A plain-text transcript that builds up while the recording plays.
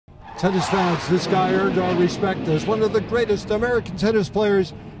Tennis fans, this guy earned our respect as one of the greatest American tennis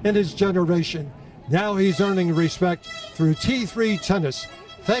players in his generation. Now he's earning respect through T3 Tennis,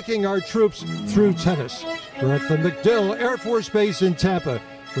 thanking our troops through tennis. We're at the MacDill Air Force Base in Tampa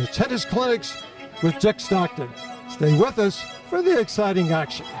with tennis clinics with Dick Stockton. Stay with us for the exciting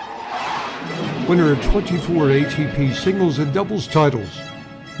action. Winner of 24 ATP singles and doubles titles,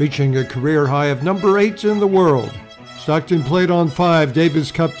 reaching a career high of number 8 in the world. Stockton played on 5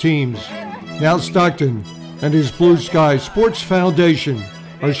 Davis Cup teams. Now Stockton and his Blue Sky Sports Foundation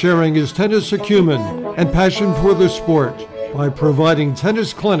are sharing his tennis acumen and passion for the sport by providing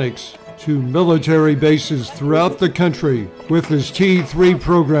tennis clinics to military bases throughout the country with his T3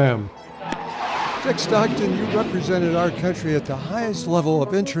 program. Dick Stockton, you represented our country at the highest level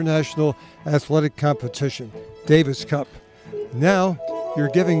of international athletic competition, Davis Cup. Now, you're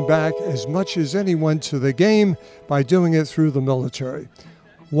giving back as much as anyone to the game by doing it through the military.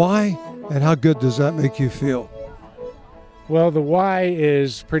 Why, and how good does that make you feel? Well, the why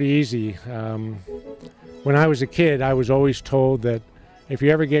is pretty easy. When I was a kid, I was always told that if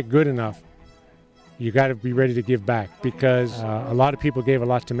you ever get good enough, you got to be ready to give back, because a lot of people gave a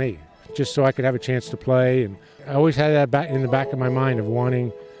lot to me, just so I could have a chance to play. And I always had that in the back of my mind of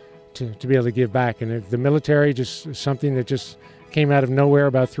wanting to be able to give back. And if the military just is something that just came out of nowhere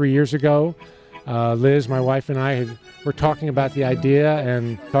about 3 years ago. Liz, my wife, and I were talking about the idea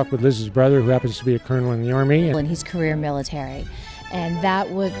and talked with Liz's brother, who happens to be a colonel in the Army. And he's career military. And that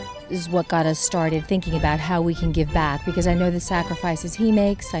is what got us started thinking about how we can give back, because I know the sacrifices he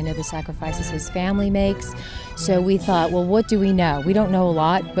makes, I know the sacrifices his family makes. So we thought, well, what do we know? We don't know a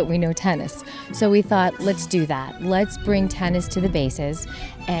lot, but we know tennis. So we thought, let's do that. Let's bring tennis to the bases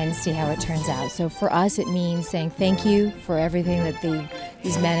and see how it turns out. So for us, it means saying thank you for everything that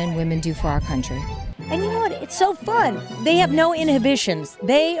these men and women do for our country. And you know what? It's so fun. They have no inhibitions.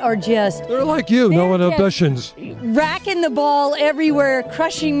 They are just... They're like you, no inhibitions. Racking the ball everywhere,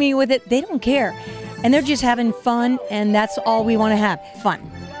 crushing me with it. They don't care. And they're just having fun, and that's all we want to have, fun.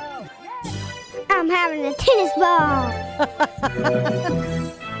 I'm having a tennis ball.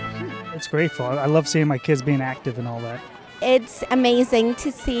 It's grateful. I love seeing my kids being active and all that. It's amazing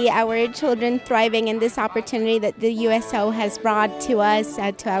to see our children thriving in this opportunity that the USO has brought to us,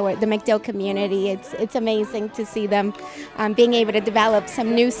 to the MacDill community. It's amazing to see them being able to develop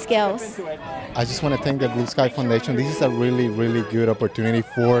some new skills. I just want to thank the Blue Sky Foundation. This is a really, really good opportunity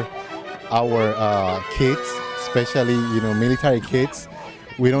for our kids, especially military kids.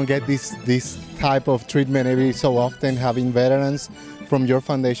 We don't get this type of treatment every so often, having veterans from your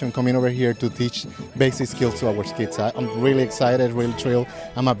foundation coming over here to teach basic skills to our kids. I'm really excited, really thrilled.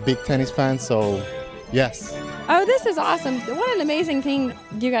 I'm a big tennis fan, so yes. Oh, this is awesome. What an amazing thing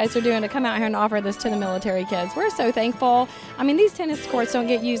you guys are doing to come out here and offer this to the military kids. We're so thankful. I mean, these tennis courts don't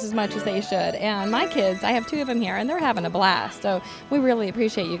get used as much as they should. And my kids, I have 2 of them here, and they're having a blast. So we really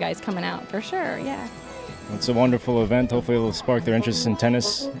appreciate you guys coming out, for sure, yeah. It's a wonderful event. Hopefully it will spark their interest in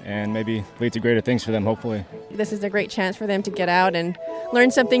tennis and maybe lead to greater things for them, hopefully. This is a great chance for them to get out and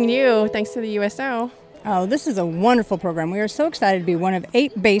learn something new thanks to the USO. Oh, this is a wonderful program. We are so excited to be one of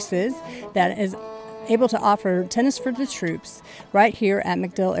 8 bases that is able to offer tennis for the troops right here at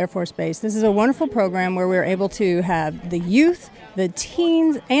MacDill Air Force Base. This is a wonderful program where we're able to have the youth, the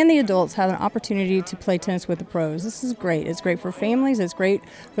teens, and the adults have an opportunity to play tennis with the pros. This is great. It's great for families. It's great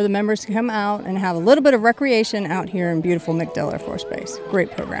for the members to come out and have a little bit of recreation out here in beautiful MacDill Air Force Base.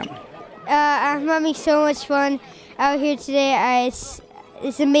 Great program. I'm having so much fun out here today.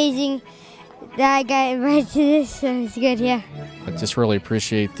 It's amazing that I got invited to this, so it's good, yeah. I just really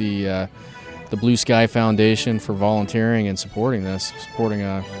appreciate the Blue Sky Foundation for volunteering and supporting this, supporting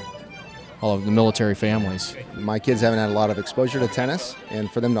all of the military families. My kids haven't had a lot of exposure to tennis, and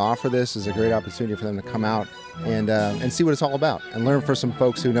for them to offer this is a great opportunity for them to come out and see what it's all about and learn from some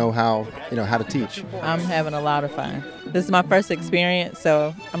folks who know how to teach. I'm having a lot of fun. This is my first experience,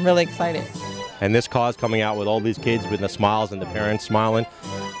 so I'm really excited. And this cause coming out with all these kids with the smiles and the parents smiling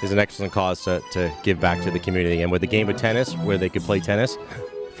is an excellent cause to give back to the community. And with the game of tennis, where they could play tennis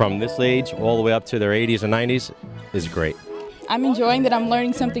from this age all the way up to their 80s and 90s, is great. I'm enjoying that I'm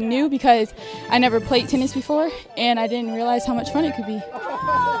learning something new because I never played tennis before and I didn't realize how much fun it could be.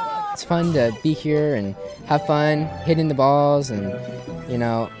 It's fun to be here and have fun hitting the balls and,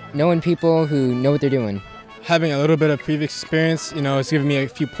 knowing people who know what they're doing. Having a little bit of previous experience, it's given me a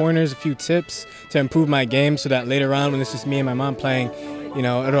few pointers, a few tips to improve my game so that later on when it's just me and my mom playing,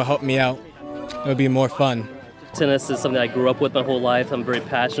 it'll help me out. It'll be more fun. Tennis is something I grew up with my whole life. I'm very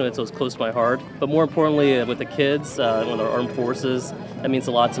passionate, so it's close to my heart. But more importantly, with the kids, with our armed forces, that means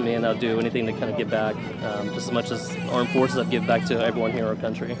a lot to me, and I'll do anything to kind of give back. Just as much as armed forces, I've given back to everyone here in our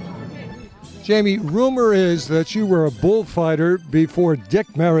country. Jamie, rumor is that you were a bullfighter before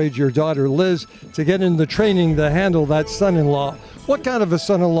Dick married your daughter Liz to get in the training to handle that son-in-law. What kind of a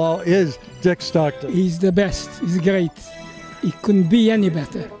son-in-law is Dick Stockton? He's the best. He's great. He couldn't be any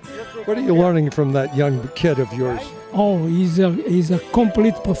better. What are you learning from that young kid of yours? Oh, he's a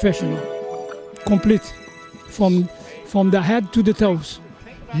complete professional. Complete. From the head to the toes.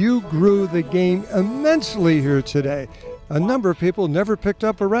 You grew the game immensely here today. A number of people never picked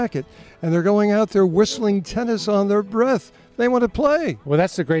up a racket, and they're going out there whistling tennis on their breath. They want to play. Well,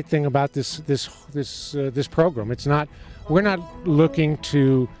 that's the great thing about this program. We're not looking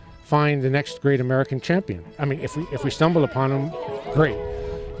to find the next great American champion. I mean, if we stumble upon them, great.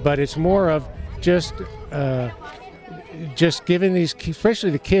 But it's more of just giving these,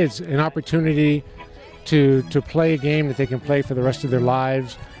 especially the kids, an opportunity to play a game that they can play for the rest of their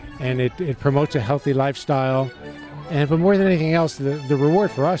lives, and it promotes a healthy lifestyle. But more than anything else, the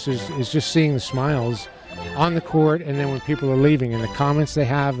reward for us is just seeing the smiles on the court, and then when people are leaving, and the comments they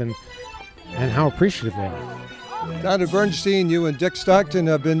have, and how appreciative they are. Down at Bernstein, you and Dick Stockton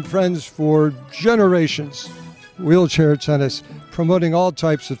have been friends for generations. Wheelchair tennis, promoting all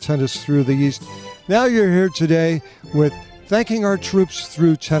types of tennis through the East. Now you're here today with thanking our troops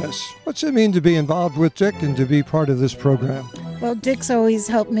through tennis. What's it mean to be involved with Dick and to be part of this program? Well, Dick's always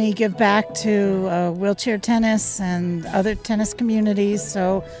helped me give back to wheelchair tennis and other tennis communities,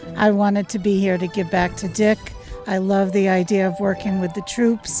 so I wanted to be here to give back to Dick. I love the idea of working with the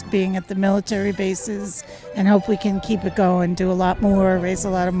troops, being at the military bases, and hope we can keep it going, do a lot more, raise a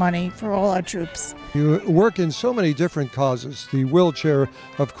lot of money for all our troops. You work in so many different causes, the wheelchair,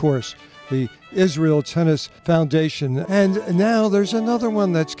 of course, the Israel Tennis Foundation, and now there's another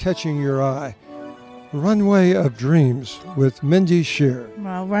one that's catching your eye. Runway of Dreams with Mindy Shear.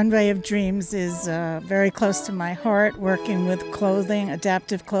 Well, Runway of Dreams is very close to my heart, working with clothing,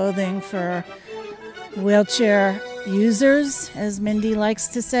 adaptive clothing for wheelchair users, as Mindy likes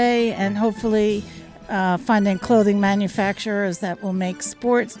to say, and hopefully finding clothing manufacturers that will make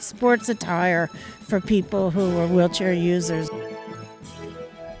sports attire for people who are wheelchair users.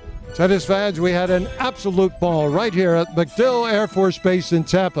 Tennis fans, we had an absolute ball right here at MacDill Air Force Base in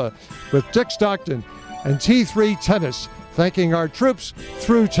Tampa with Dick Stockton and T3 Tennis, thanking our troops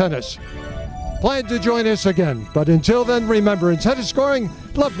through tennis. Plan to join us again, but until then, remember, in tennis scoring,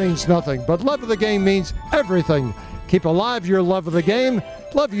 love means nothing, but love of the game means everything. Keep alive your love of the game.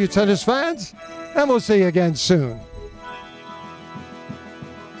 Love you, tennis fans, and we'll see you again soon.